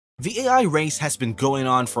The AI race has been going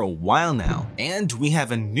on for a while now, and we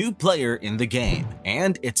have a new player in the game,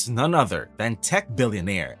 and it's none other than tech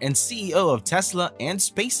billionaire and CEO of Tesla and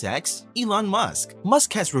SpaceX, Elon Musk.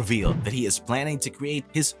 Musk has revealed that he is planning to create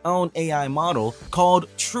his own AI model called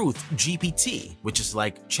TruthGPT, which is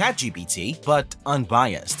like ChatGPT but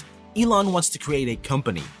unbiased. Elon wants to create a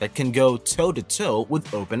company that can go toe-to-toe with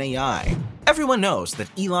OpenAI. Everyone knows that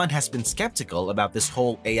Elon has been skeptical about this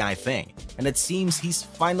whole AI thing, and it seems he's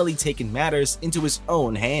finally taken matters into his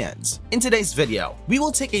own hands. In today's video, we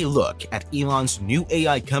will take a look at Elon's new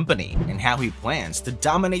AI company and how he plans to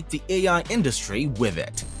dominate the AI industry with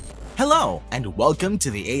it. Hello, and welcome to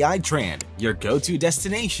the AI Trend, your go-to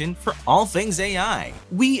destination for all things AI.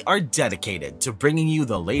 We are dedicated to bringing you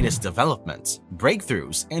the latest developments,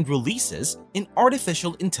 breakthroughs, and releases in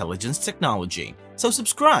artificial intelligence technology. So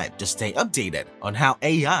subscribe to stay updated on how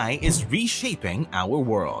AI is reshaping our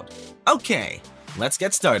world. Okay, let's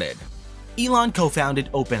get started. Elon co-founded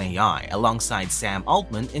OpenAI alongside Sam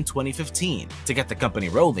Altman in 2015. To get the company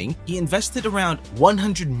rolling, he invested around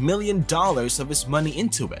 $100 million of his money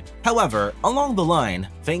into it. However, along the line,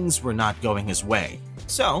 things were not going his way.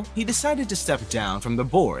 So, he decided to step down from the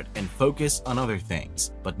board and focus on other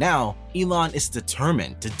things. But now, Elon is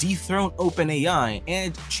determined to dethrone OpenAI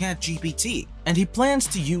and ChatGPT, and he plans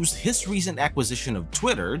to use his recent acquisition of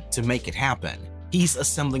Twitter to make it happen. He's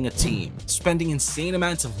assembling a team, spending insane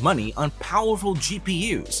amounts of money on powerful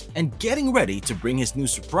GPUs, and getting ready to bring his new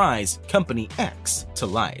surprise, Company X, to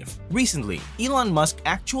life. Recently, Elon Musk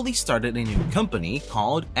actually started a new company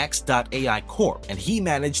called X Corp, and he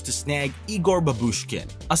managed to snag Igor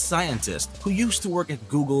Babushkin, a scientist who used to work at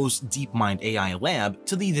Google's DeepMind AI lab,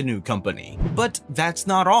 to lead the new company. But that's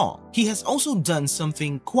not all. He has also done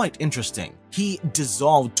something quite interesting. He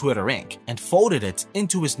dissolved Twitter Inc. and folded it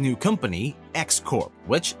into his new company, X Corp,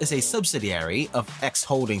 which is a subsidiary of X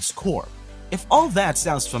Holdings Corp. If all that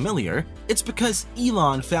sounds familiar, it's because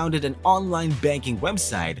Elon founded an online banking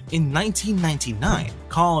website in 1999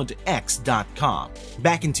 called X.com.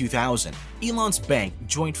 Back in 2000, Elon's bank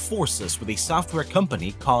joined forces with a software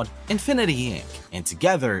company called Infinity Inc., and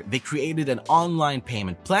together they created an online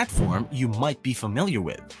payment platform you might be familiar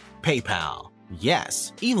with, PayPal.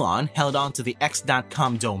 Yes, Elon held on to the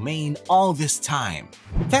X.com domain all this time.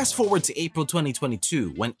 Fast forward to April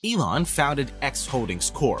 2022 when Elon founded X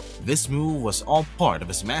Holdings Corp. This move was all part of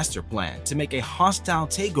his master plan to make a hostile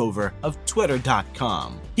takeover of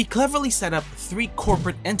Twitter.com. He cleverly set up 3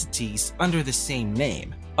 corporate entities under the same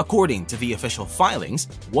name. According to the official filings,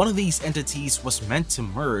 one of these entities was meant to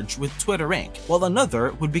merge with Twitter Inc., while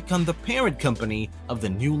another would become the parent company of the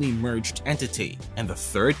newly merged entity. And the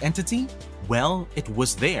third entity? Well, it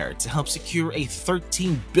was there to help secure a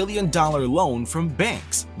 $13 billion loan from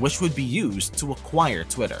banks, which would be used to acquire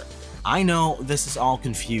Twitter. I know this is all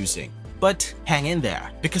confusing, but hang in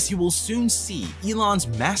there, because you will soon see Elon's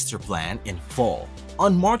master plan in full.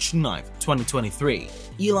 On March 9, 2023,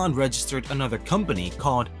 Elon registered another company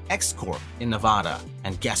called X Corp in Nevada.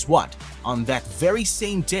 And guess what? On that very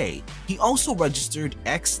same day, he also registered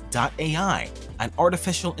X.AI, an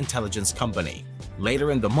artificial intelligence company.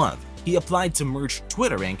 Later in the month, he applied to merge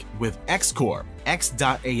Twitter Inc. with X Corp.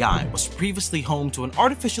 X.AI was previously home to an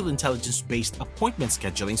artificial intelligence-based appointment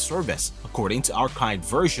scheduling service, according to archived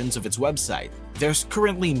versions of its website. There's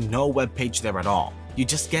currently no web page there at all. You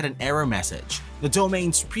just get an error message. The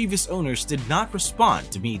domain's previous owners did not respond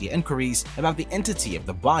to media inquiries about the entity of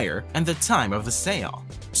the buyer and the time of the sale.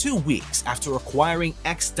 2 weeks after acquiring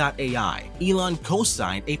X.AI, Elon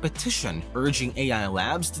co-signed a petition urging AI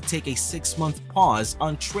labs to take a 6-month pause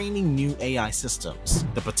on training new AI systems.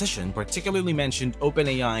 The petition particularly mentioned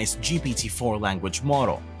OpenAi's GPT-4 language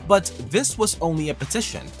model. But this was only a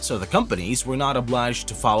petition, so the companies were not obliged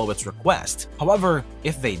to follow its request. However,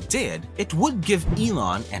 if they did, it would give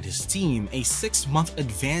Elon and his team a 6-month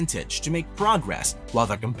advantage to make progress while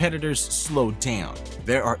their competitors slowed down.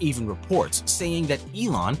 There are even reports saying that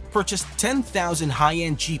Elon purchased 10,000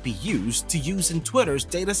 high-end GPUs to use in Twitter's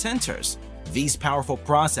data centers. These powerful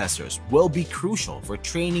processors will be crucial for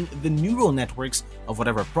training the neural networks of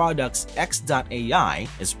whatever products X.AI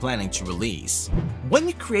is planning to release. When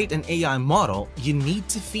you create an AI model, you need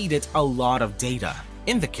to feed it a lot of data.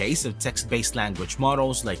 In the case of text-based language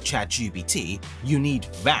models like ChatGPT, you need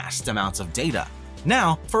vast amounts of data.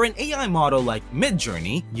 Now, for an AI model like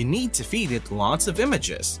Midjourney, you need to feed it lots of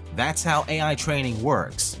images. That's how AI training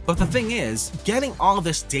works. But the thing is, getting all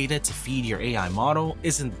this data to feed your AI model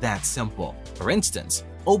isn't that simple. For instance,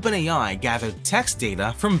 OpenAI gathered text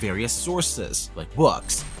data from various sources like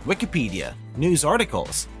books, Wikipedia, news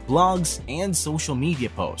articles, blogs, and social media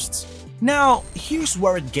posts. Now, here's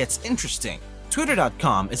where it gets interesting.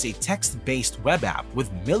 Twitter.com is a text-based web app with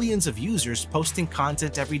millions of users posting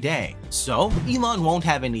content every day, so Elon won't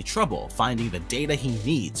have any trouble finding the data he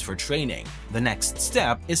needs for training. The next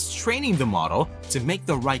step is training the model to make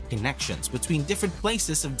the right connections between different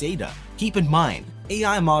places of data. Keep in mind,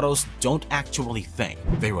 AI models don't actually think.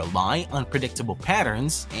 They rely on predictable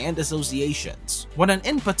patterns and associations. When an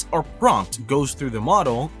input or prompt goes through the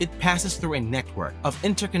model, it passes through a network of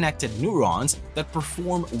interconnected neurons that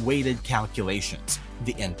perform weighted calculations.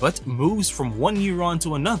 The input moves from one neuron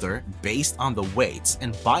to another based on the weights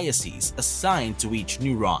and biases assigned to each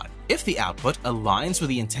neuron. If the output aligns with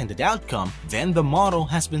the intended outcome, then the model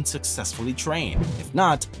has been successfully trained. If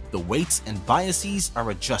not, the weights and biases are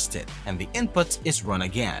adjusted and the input is run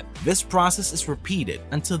again. This process is repeated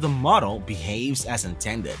until the model behaves as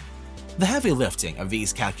intended. The heavy lifting of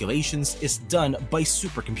these calculations is done by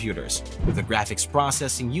supercomputers, with the graphics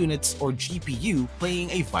processing units or GPU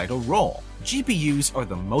playing a vital role. GPUs are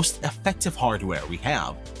the most effective hardware we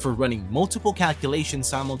have for running multiple calculations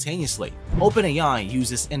simultaneously. OpenAI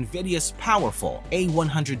uses NVIDIA's powerful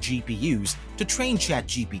A100 GPUs to train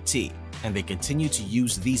ChatGPT, and they continue to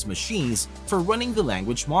use these machines for running the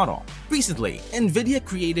language model. Recently, NVIDIA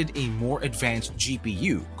created a more advanced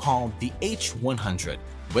GPU called the H100,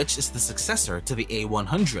 which is the successor to the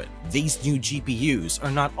A100. These new GPUs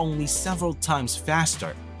are not only several times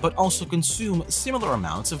faster, but also consume similar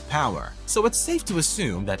amounts of power. So it's safe to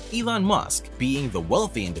assume that Elon Musk, being the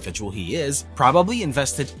wealthy individual he is, probably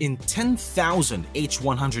invested in 10,000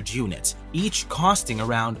 H100 units, each costing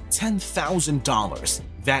around $10,000.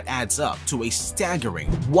 That adds up to a staggering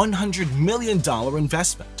 $100 million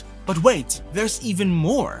investment. But wait, there's even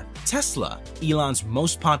more. Tesla, Elon's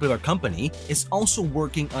most popular company, is also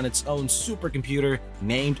working on its own supercomputer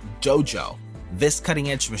named Dojo. This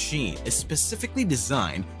cutting-edge machine is specifically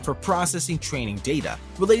designed for processing training data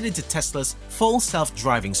related to Tesla's full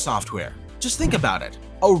self-driving software. Just think about it,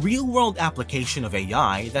 a real-world application of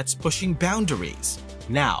AI that's pushing boundaries.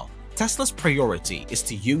 Now, Tesla's priority is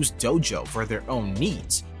to use Dojo for their own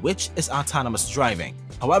needs, which is autonomous driving.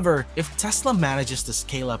 However, if Tesla manages to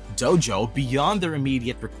scale up Dojo beyond their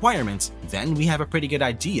immediate requirements, then we have a pretty good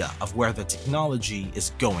idea of where the technology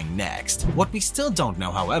is going next. What we still don't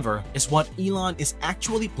know, however, is what Elon is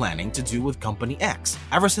actually planning to do with Company X.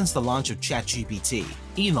 Ever since the launch of ChatGPT,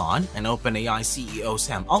 Elon and OpenAI CEO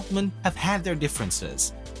Sam Altman have had their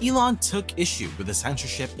differences. Elon took issue with the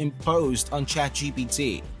censorship imposed on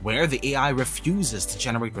ChatGPT, where the AI refuses to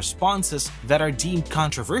generate responses that are deemed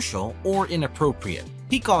controversial or inappropriate.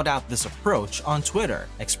 He called out this approach on Twitter,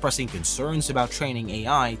 expressing concerns about training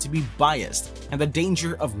AI to be biased and the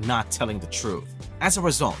danger of not telling the truth. As a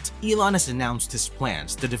result, Elon has announced his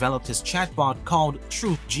plans to develop his chatbot called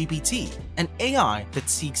TruthGPT, an AI that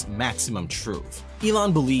seeks maximum truth.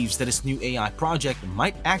 Elon believes that his new AI project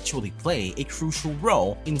might actually play a crucial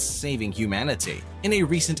role in saving humanity. In a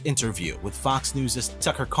recent interview with Fox News'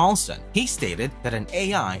 Tucker Carlson, he stated that an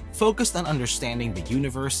AI focused on understanding the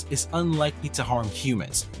universe is unlikely to harm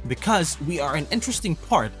humans because we are an interesting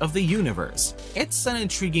part of the universe. It's an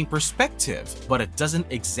intriguing perspective, but it doesn't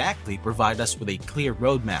exactly provide us with a clear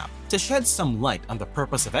roadmap. To shed some light on the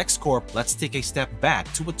purpose of X Corp, let's take a step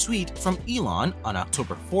back to a tweet from Elon on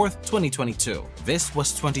October 4th, 2022. This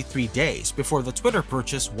was 23 days before the Twitter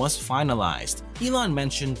purchase was finalized. Elon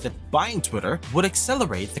mentioned that buying Twitter would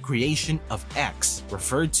accelerate the creation of X,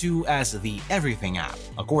 referred to as the Everything app.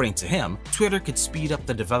 According to him, Twitter could speed up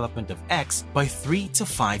the development of X by 3 to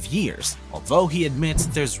 5 years, although he admits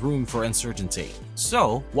there's room for uncertainty.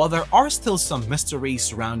 So, while there are still some mysteries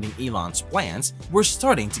surrounding Elon's plans, we're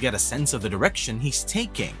starting to get a sense of the direction he's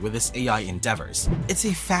taking with his AI endeavors. It's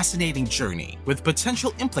a fascinating journey with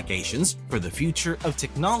potential implications for the future of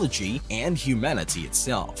technology and humanity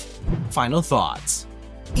itself. Final thoughts.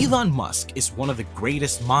 Elon Musk is one of the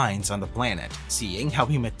greatest minds on the planet. Seeing how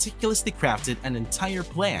he meticulously crafted an entire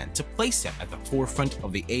plan to place him at the forefront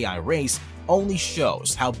of the AI race only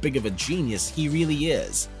shows how big of a genius he really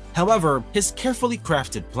is. However, his carefully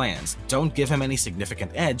crafted plans don't give him any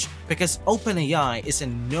significant edge because OpenAI is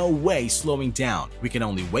in no way slowing down. We can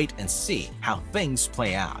only wait and see how things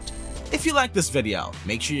play out. If you like this video,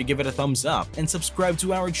 make sure you give it a thumbs up and subscribe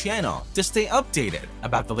to our channel to stay updated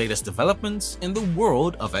about the latest developments in the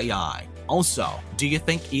world of AI. Also, do you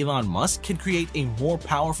think Elon Musk can create a more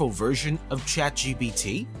powerful version of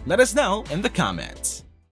ChatGPT? Let us know in the comments.